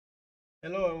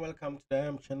Hello and welcome to the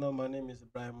IM channel. My name is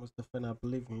Ibrahim Mustafa and I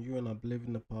believe in you and I believe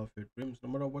in the power of your dreams. No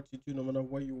matter what you do, no matter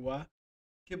where you are,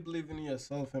 keep believing in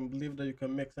yourself and believe that you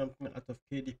can make something out of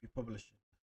KDP publishing.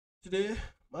 Today,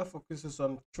 my focus is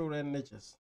on children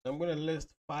niches. I'm going to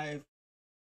list 5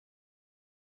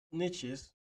 niches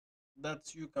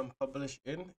that you can publish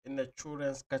in the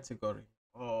children's category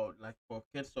or like for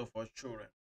kids or for children.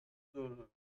 So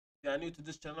if you are new to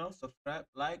this channel, subscribe,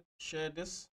 like, share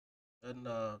this, and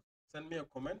send me a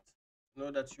comment.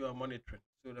 Know that you are monitoring.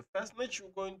 So the first niche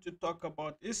we're going to talk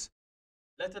about is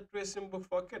letter tracing book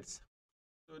for kids.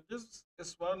 So this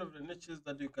is one of the niches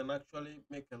that you can actually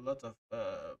make a lot of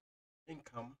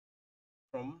income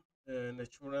from in the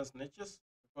children's niches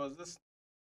because this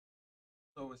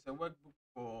so it's a workbook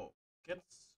for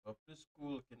kids for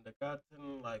preschool,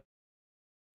 kindergarten, like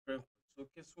so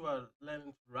kids who are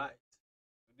learning to write,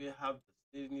 they have this,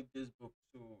 they need this book.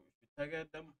 So if you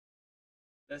target them,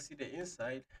 let's see the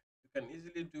inside. You can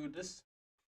easily do this.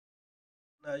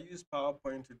 And I use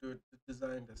PowerPoint to do to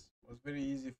design this. It was very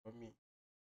easy for me.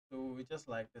 So we just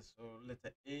like this. So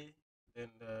letter A, then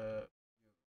you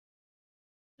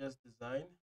just design.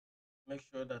 Make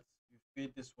sure that you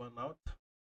fade this one out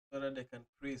so that they can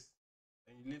trace,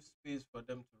 and you leave space for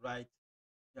them to write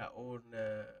their own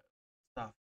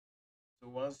stuff. So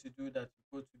once you do that, you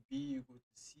go to B, you go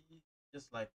to C,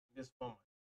 just like this format.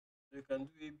 So you can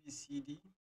do A, B, C, D.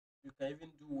 You can even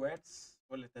do words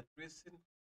for letter tracing.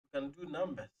 You can do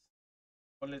numbers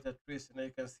for letter tracing. Now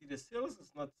you can see the sales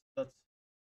is not that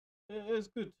it's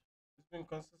good. It's been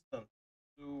consistent.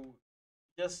 So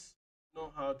just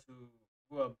know how to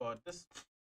go about this.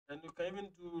 And you can even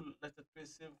do letter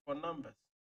tracing for numbers.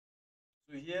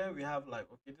 So here we have like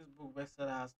okay, this book bestseller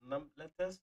has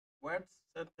letters, words,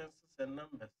 sentences, and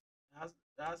numbers. It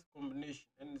has combination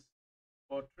and it's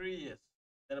for 3 years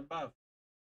and above.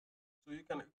 So you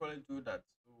can equally do that.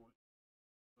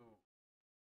 So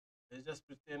let's just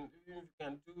pretend even if you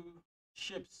can do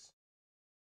shapes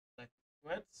like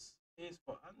words, A is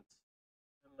for ant,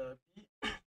 and B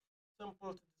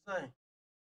simple to design.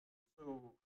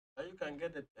 So you can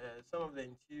get some of the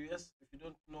interiors if you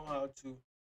don't know how to. You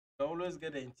can always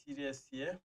get the interiors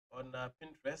here on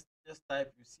Pinterest. Just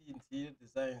type you see interior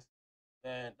designs,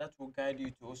 and that will guide you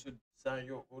to also design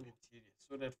your own interior.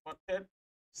 So that for third,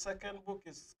 second book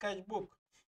is sketchbook.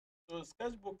 So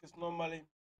sketchbook is normally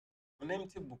an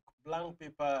empty book, blank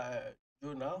paper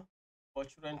journal for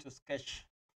children to sketch,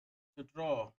 to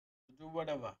draw, to do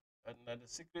whatever. And the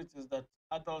secret is that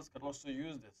adults can also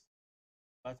use this,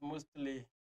 but mostly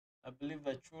I believe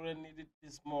that children needed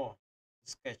this more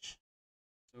to sketch.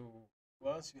 So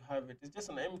once you have it, it's just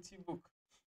an empty book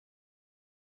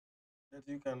that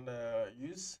you can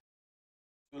use.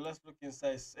 So let's look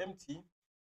inside. It's empty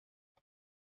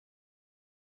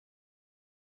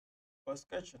for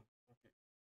sketching. Okay,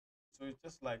 so it's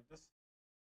just like this,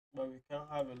 but we can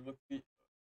have a look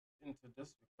into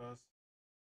this because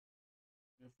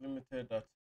we've limited that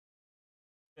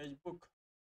page book.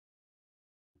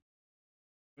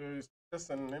 There is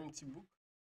just an empty book.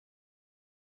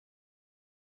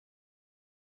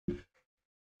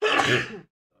 Sorry.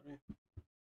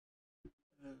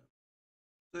 Uh,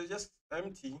 so it's just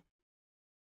empty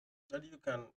that you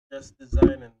can just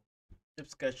design and keep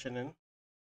sketching and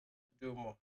do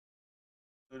more.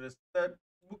 So the third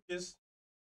book is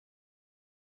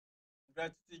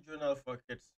gratitude journal for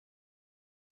kids.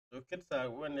 So kids are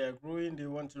when they are growing, they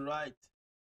want to write.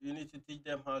 You need to teach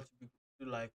them how to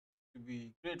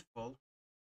be grateful.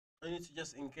 You need to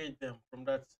just engage them from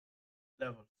that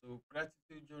level. So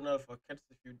gratitude journal for kids.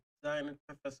 If you design it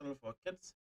professional for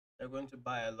kids, they're going to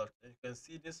buy a lot. And you can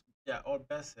see this; they are all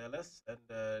bestsellers, and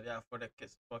they are for the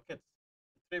kids. For kids,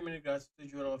 3 minute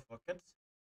gratitude journal for kids,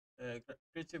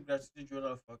 creative gratitude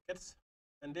journal for kids,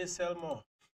 and they sell more.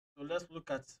 So let's look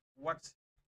at what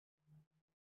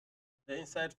the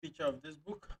inside feature of this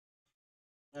book,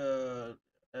 uh,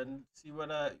 and see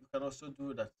whether you can also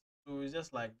do that. So it's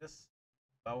just like this,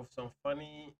 but with some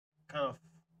funny kind of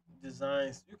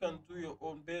designs. You can do your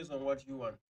own based on what you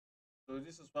want. So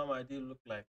this is what my day look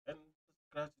like, and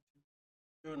gratitude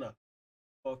journal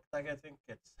for targeting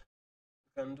kids.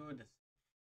 You can do this.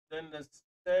 Then the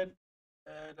third,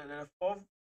 the fourth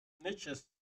niche is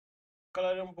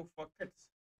coloring book for kids.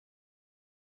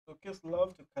 So kids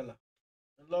love to color.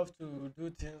 They love to do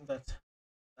things that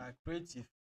are creative.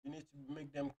 You need to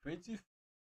make them creative.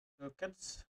 So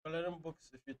kids coloring books.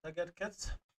 If you target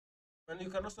kids, and you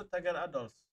can also target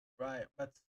adults, right?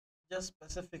 But just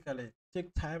specifically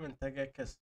take time and target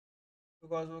kids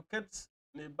because with kids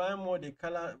they buy more. They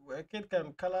color. A kid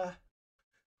can color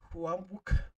one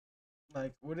book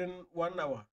like within 1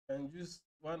 hour, can use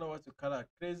 1 hour to color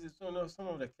crazy. So some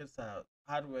of the kids are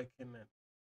hardworking and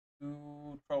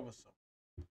too troublesome.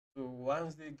 So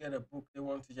once they get a book, they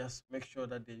want to just make sure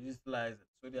that they utilize it.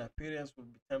 So their parents will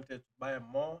be tempted to buy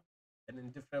more and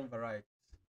in different varieties.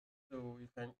 So you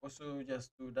can also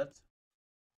just do that.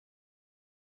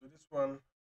 So this one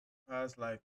has,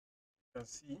 like you can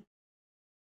see,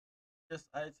 just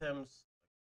items,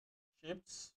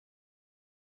 shapes,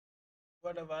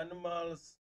 whatever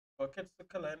animals for kids to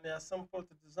color, and they are simple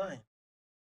to design.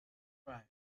 Right.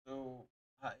 So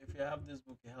if you have this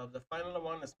book, you have the final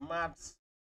one is maths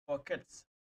for kids,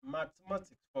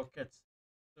 mathematics for kids.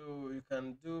 So you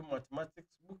can do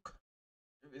mathematics book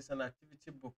if it's an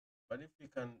activity book. But if you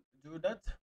can do that,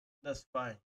 that's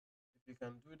fine. If you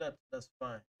can do that, that's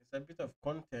fine. It's a bit of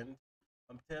content.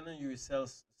 I'm telling you, it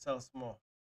sells more.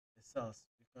 It sells.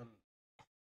 You can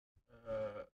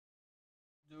uh,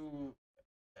 do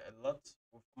a lot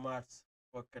of maths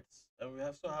for kids, and we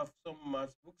also have some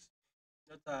maths books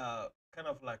that are kind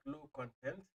of like low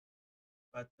content,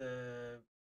 but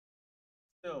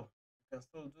still you can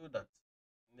still do that.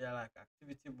 They are like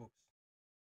activity books.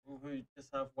 You just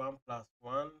have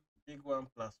 1+1, big 1+1,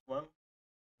 and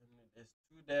there's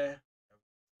two there and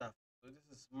stuff. So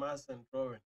this is math and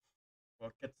drawing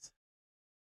for kids.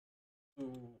 So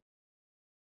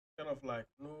kind of like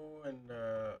no and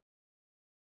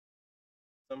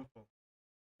simple.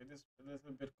 It is a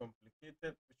little bit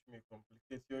complicated, which may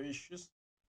complicate your issues.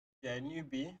 You're a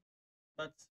newbie,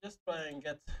 but just try and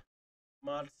get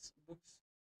maths books,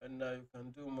 and you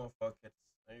can do more for kids.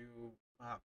 And you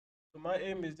have. So my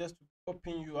aim is just to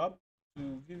open you up,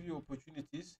 to give you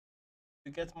opportunities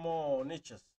to get more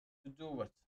niches to do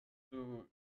what. So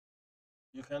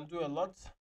you can do a lot.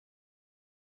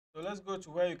 So let's go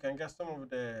to where you can get some of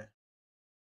the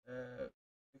uh,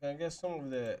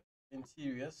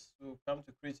 interiors. So come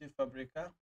to Creative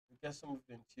Fabrica, you get some of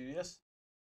the interiors,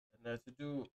 and to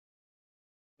do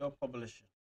your publishing,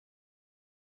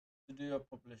 to do your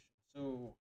publishing.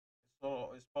 So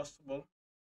it's possible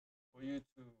for you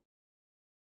to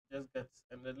just get,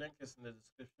 and the link is in the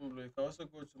description below. You can also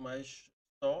go to my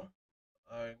store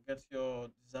and get your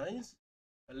designs.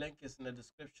 The link is in the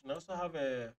description. I also have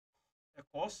a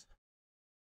course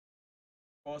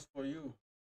for you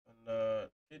on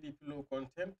KDP low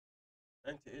content,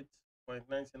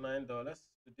 $98.99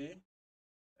 today.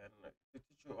 And to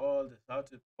teach you all this, how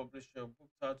to publish your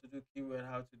books, how to do keyword,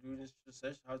 how to do niche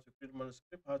research, how to create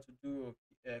manuscript, how to do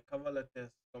cover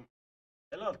letters,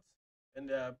 a lot. And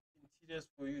there are interiors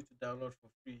for you to download for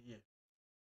free here.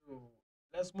 So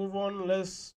let's move on.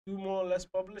 Let's do more. Let's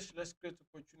publish. Let's create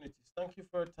opportunities. Thank you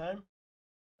for your time.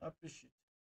 I appreciate it.